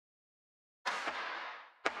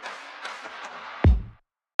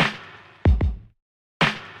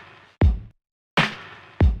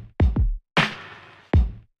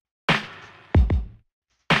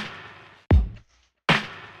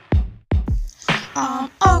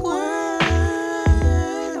I'm awkward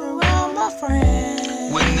around my friends.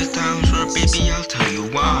 When the time's right, baby, I'll tell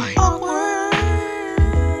you why. I'm awkward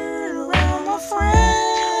around my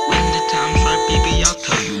friends. When the time's right, baby, I'll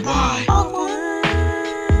tell you why. I'm awkward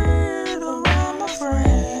around my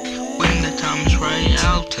friends. When the time's right,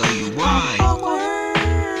 I'll tell you why. I'm awkward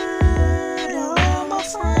around my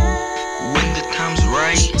friends. When the time's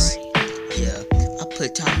right. Yeah, I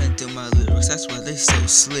put time into my lyrics, that's why they so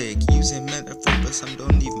slick. Using metaphor, but some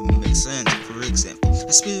don't even make sense. For example, I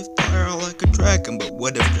spit fire like a dragon, but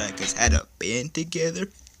what if dragons had a band together?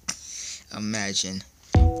 Imagine,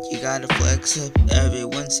 you gotta flex up every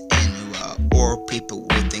once in a while, or people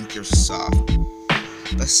will think you're soft.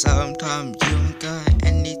 But sometimes you don't got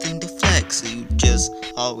anything to flex, so you just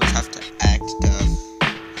always have to act tough.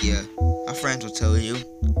 Yeah, my friends will tell you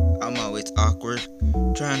I'm always awkward,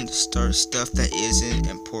 trying to start stuff that isn't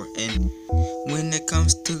important. When it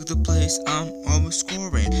comes to the place, I'm always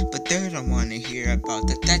scoring, but they don't wanna hear about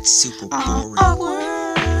that, that's super boring. I'm awkward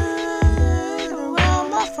around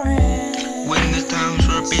my friends. When the time's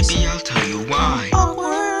right, baby, I'll tell you why.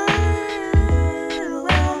 Awkward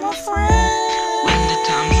around my friends. When the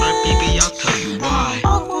time's right, baby, I'll tell you why.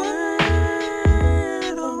 Awkward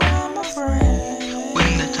around my friends.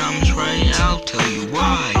 When the time's right, I'll tell you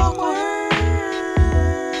why. Awkward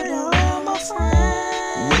around my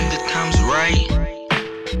friends. When the time's right.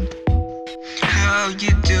 How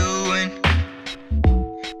you doing?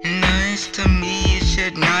 Nice to meet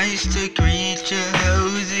you, nice to greet you.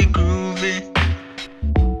 How's it grooving?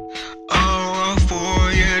 All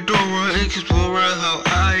for your Dora Explorer, how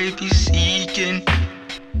I be seeking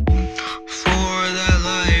for the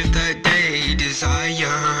life that they desire.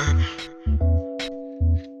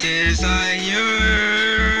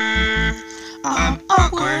 I'm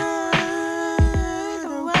awkward.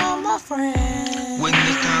 Around my friends. When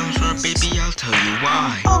the time's right, baby, I'll tell you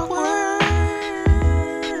why. Awkward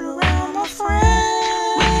around my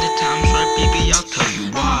friends. When the time's right, baby, I'll tell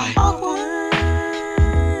you why. Awkward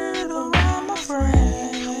around my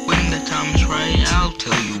friends. When the time's right, I'll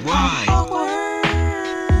tell you why. Awkward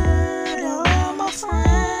around my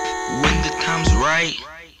friends. When the time's right.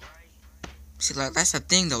 See, like, that's the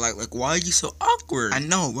thing though, like why are you so awkward? I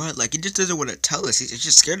know, right? Like, he just doesn't want to tell us. He's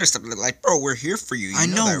just scared of stuff. Like, bro, we're here for you. I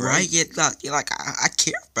know that, right? Yeah, like, I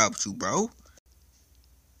care about you, bro.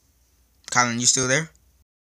 Colin, you still there?